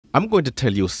I'm going to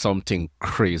tell you something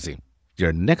crazy.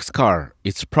 Your next car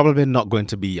is probably not going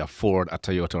to be a Ford, a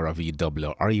Toyota, or a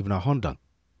VW, or even a Honda.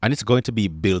 And it's going to be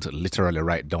built literally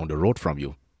right down the road from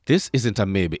you. This isn't a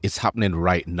maybe, it's happening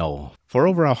right now. For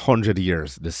over 100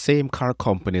 years, the same car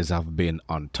companies have been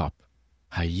on top.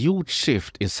 A huge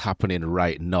shift is happening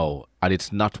right now, and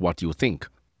it's not what you think.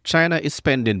 China is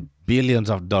spending billions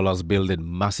of dollars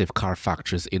building massive car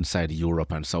factories inside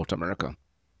Europe and South America.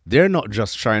 They're not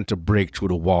just trying to break through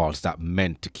the walls that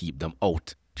meant to keep them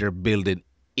out. They're building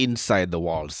inside the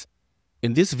walls.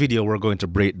 In this video, we're going to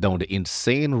break down the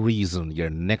insane reason your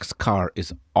next car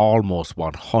is almost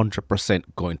 100%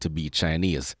 going to be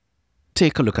Chinese.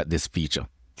 Take a look at this feature.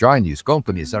 Chinese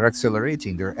companies are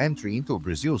accelerating their entry into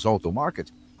Brazil's auto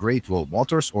market. Great Wall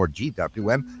Motors, or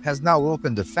GWM, has now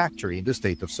opened a factory in the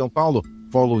state of São Paulo,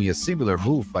 following a similar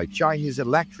move by Chinese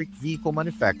electric vehicle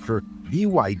manufacturer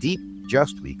BYD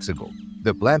just weeks ago.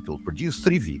 The plant will produce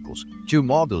 3 vehicles, 2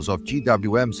 models of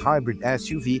GWM's hybrid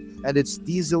SUV and its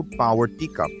diesel-powered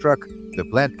pickup truck. The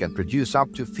plant can produce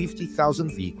up to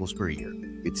 50,000 vehicles per year.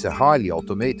 It's a highly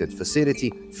automated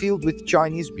facility filled with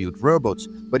Chinese-built robots,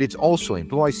 but it also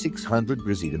employs 600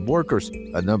 Brazilian workers,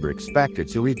 a number expected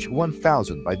to reach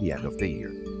 1,000 by the end of the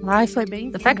year.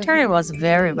 The factory was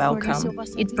very welcome.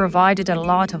 It provided a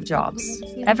lot of jobs.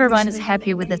 Everyone is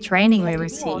happy with the training we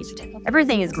received.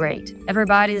 Everything is great.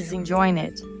 Everybody is enjoying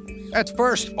it. At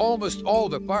first, almost all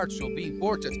the parts will be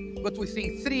imported, but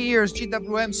within 3 years,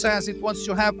 GWM says it wants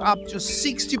to have up to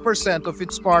 60% of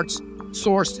its parts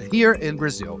sourced here in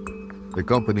Brazil. The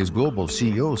company's global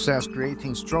CEO says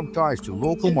creating strong ties to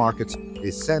local markets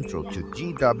is central to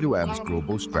GWM's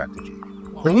global strategy.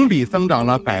 同比增长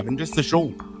了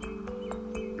45%。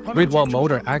 Great Wall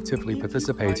Motor actively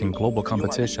participates in global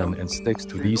competition and sticks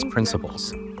to these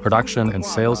principles: production and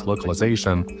sales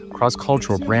localization,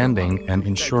 cross-cultural branding, and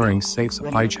ensuring safe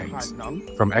supply chains.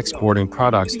 From exporting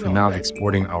products to now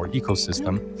exporting our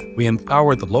ecosystem, we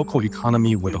empower the local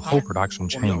economy with a whole production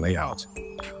chain layout.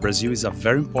 Brazil is a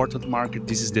very important market.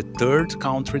 This is the 3rd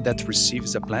country that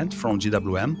receives a plant from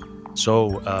GWM.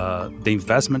 So the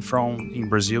investment in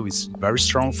Brazil is very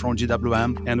strong from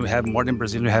GWM, and we have more than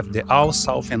Brazil, we have the all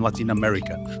South and Latin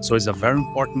America. So it's a very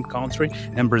important country,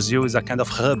 and Brazil is a kind of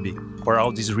hub for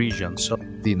all these regions. So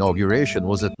the inauguration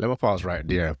was Let me pause right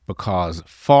there, because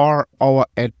for our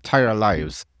entire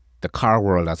lives, the car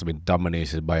world has been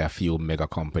dominated by a few mega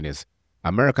companies.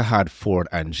 America had Ford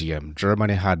and GM,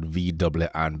 Germany had VW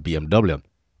and BMW,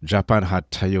 Japan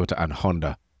had Toyota and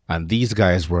Honda. And these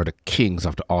guys were the kings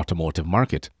of the automotive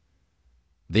market.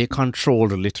 They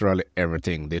controlled literally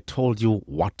everything. They told you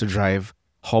what to drive,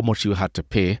 how much you had to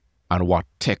pay, and what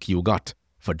tech you got.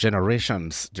 For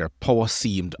generations, their power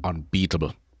seemed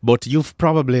unbeatable. But you've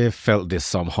probably felt this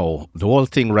somehow. The whole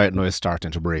thing right now is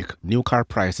starting to break. New car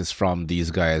prices from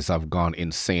these guys have gone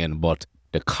insane, but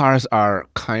the cars are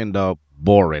kind of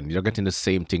boring. You're getting the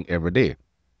same thing every day.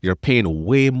 You're paying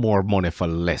way more money for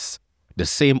less. The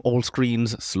same old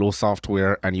screens, slow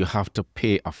software, and you have to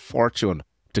pay a fortune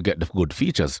to get the good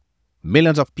features.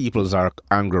 Millions of people are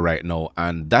angry right now,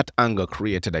 and that anger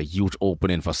created a huge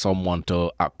opening for someone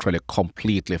to actually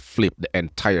completely flip the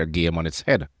entire game on its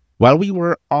head. While we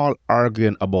were all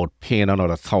arguing about paying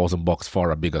another $1,000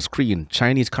 for a bigger screen,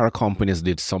 Chinese car companies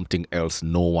did something else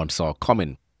no one saw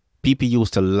coming. People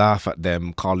used to laugh at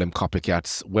them, call them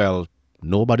copycats. Well,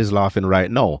 nobody's laughing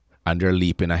right now, and they're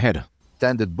leaping ahead.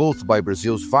 Attended both by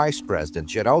Brazil's Vice President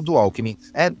Geraldo Alckmin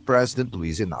and President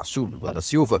Luiz Inácio Lula da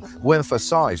Silva, who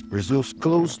emphasized Brazil's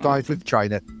close ties with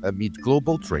China amid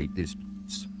global trade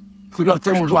disputes. Nós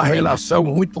temos uma relação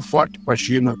muito forte com a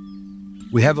China.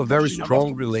 We have a very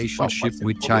strong relationship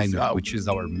with China, which is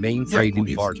our main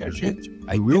trading partner.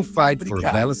 I will fight for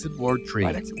balanced world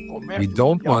trade. We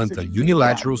don't want a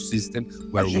unilateral system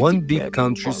where one big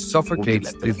country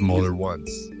suffocates the smaller ones.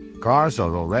 Cars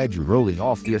are already rolling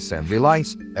off the assembly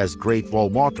lines as Great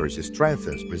Wall Motors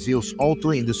strengthens Brazil's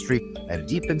auto industry and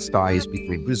deepens ties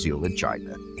between Brazil and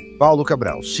China. Paulo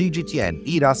Cabral, CGTN,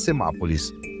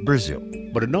 Iracemápolis, Brazil.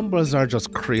 But the numbers are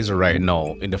just crazy right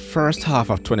now. In the first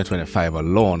half of 2025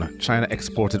 alone, China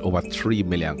exported over 3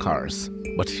 million cars.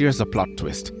 But here's the plot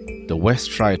twist. The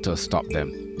West tried to stop them.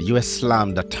 The US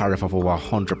slammed a tariff of over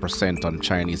 100% on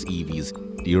Chinese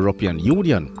EVs. The European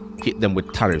Union hit them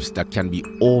with tariffs that can be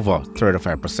over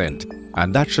 35%,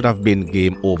 and that should have been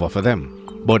game over for them.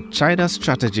 But China's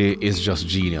strategy is just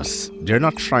genius. They're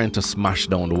not trying to smash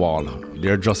down the wall,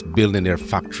 they're just building their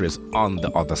factories on the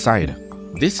other side.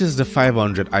 This is the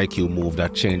 500 IQ move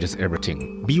that changes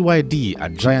everything. BYD, a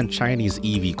giant Chinese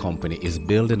EV company, is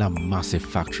building a massive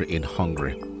factory in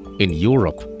Hungary. In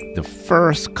Europe, The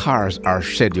first cars are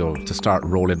scheduled to start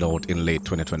rolling out in late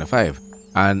 2025.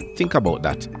 And think about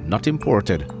that, not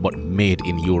imported, but made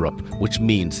in Europe, which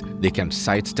means they can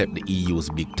sidestep the EU's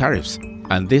big tariffs.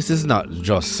 And this is not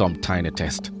just some tiny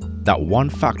test. That one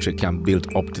factory can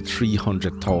build up to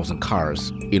 300,000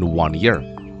 cars in 1 year.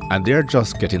 And they're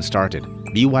just getting started.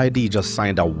 BYD just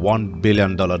signed a $1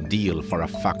 billion deal for a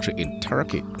factory in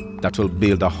Turkey that will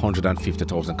build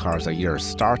 150,000 cars a year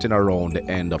starting around the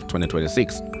end of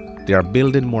 2026. They are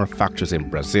building more factories in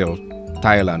Brazil,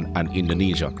 Thailand, and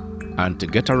Indonesia. And to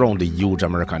get around the huge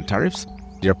American tariffs,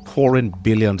 they're pouring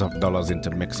billions of dollars into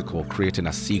Mexico, creating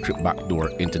a secret backdoor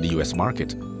into the US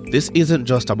market. This isn't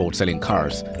just about selling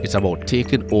cars, it's about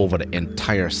taking over the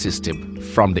entire system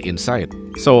from the inside.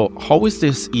 So how is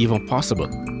this even possible?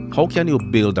 How can you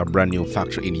build a brand new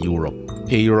factory in Europe,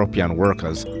 pay European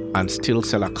workers, and still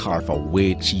sell a car for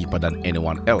way cheaper than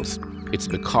anyone else? It's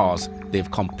because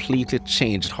they've completely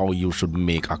changed how you should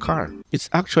make a car. It's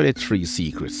actually 3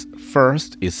 secrets.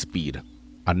 First is speed.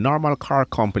 A normal car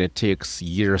company takes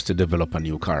years to develop a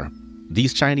new car.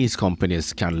 These Chinese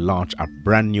companies can launch a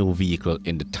brand new vehicle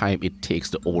in the time it takes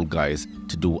the old guys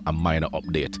to do a minor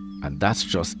update. And that's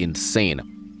just insane.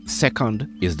 Second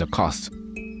is the cost.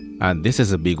 And this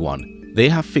is a big one. They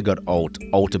have figured out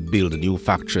how to build new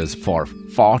factories for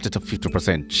 40 to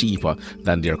 50% cheaper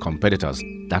than their competitors.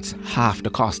 That's half the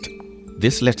cost.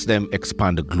 This lets them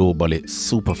expand globally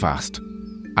super fast.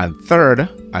 And third,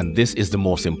 and this is the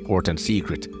most important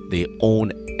secret, they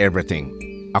own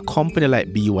everything. A company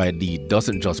like BYD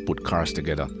doesn't just put cars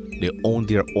together. They own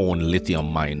their own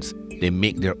lithium mines. They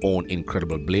make their own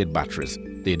incredible blade batteries.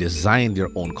 They design their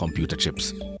own computer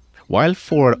chips. While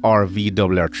Ford or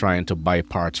VW are trying to buy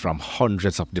parts from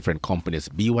hundreds of different companies,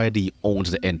 BYD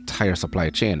owns the entire supply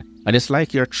chain. And it's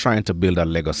like you're trying to build a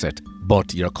Lego set,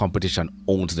 but your competition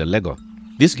owns the Lego.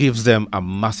 This gives them a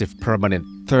massive permanent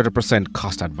 30%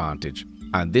 cost advantage.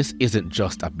 And this isn't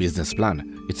just a business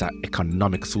plan, it's an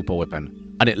economic superweapon.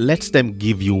 And it lets them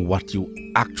give you what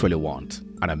you actually want.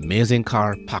 An amazing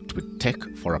car packed with tech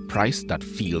for a price that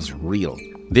feels real.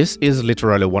 This is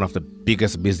literally one of the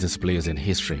biggest business plays in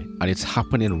history, and it's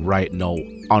happening right now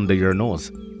under your nose.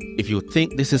 If you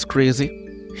think this is crazy,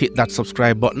 hit that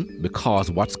subscribe button because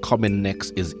what's coming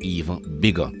next is even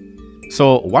bigger.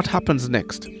 So what happens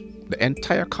next? The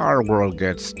entire car world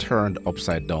gets turned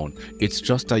upside down. It's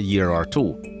just a year or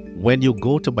two. When you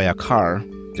go to buy a car,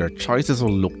 your choices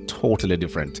will look totally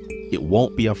different. It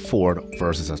won't be a Ford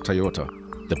versus a Toyota.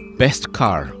 The best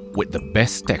car with the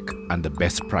best tech and the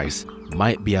best price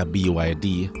might be a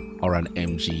BYD or an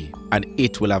MG, and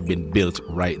it will have been built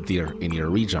right there in your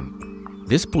region.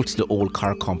 This puts the old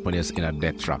car companies in a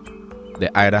death trap. They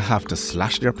either have to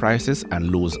slash their prices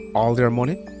and lose all their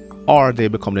money, or they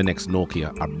become the next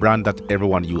Nokia, a brand that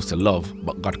everyone used to love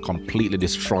but got completely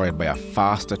destroyed by a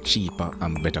faster, cheaper,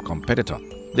 and better competitor.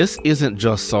 This isn't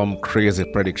just some crazy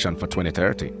prediction for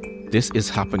 2030. This is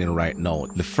happening right now.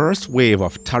 The first wave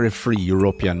of tariff-free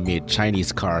European-made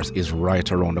Chinese cars is right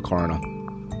around the corner.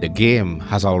 The game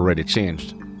has already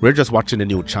changed. We're just watching the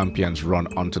new champions run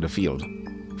onto the field.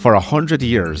 For 100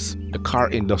 years, the car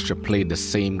industry played the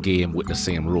same game with the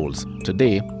same rules.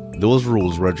 Today, those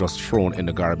rules were just thrown in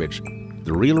the garbage.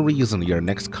 The real reason your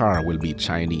next car will be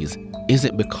Chinese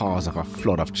isn't because of a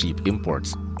flood of cheap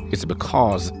imports. It's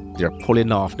because they're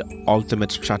pulling off the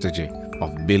ultimate strategy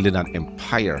of building an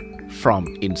empire from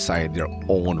inside their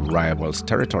own rivals'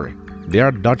 territory. They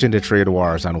are dodging the trade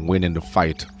wars and winning the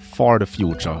fight for the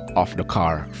future of the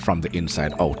car from the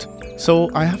inside out. So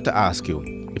I have to ask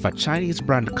you, if a Chinese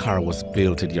brand car was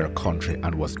built in your country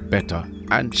and was better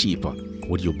and cheaper,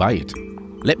 would you buy it?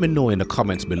 Let me know in the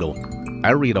comments below.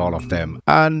 I read all of them.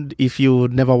 And if you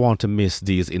never want to miss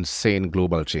these insane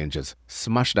global changes,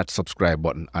 smash that subscribe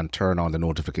button and turn on the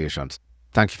notifications.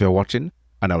 Thank you for watching,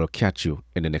 and I will catch you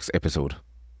in the next episode.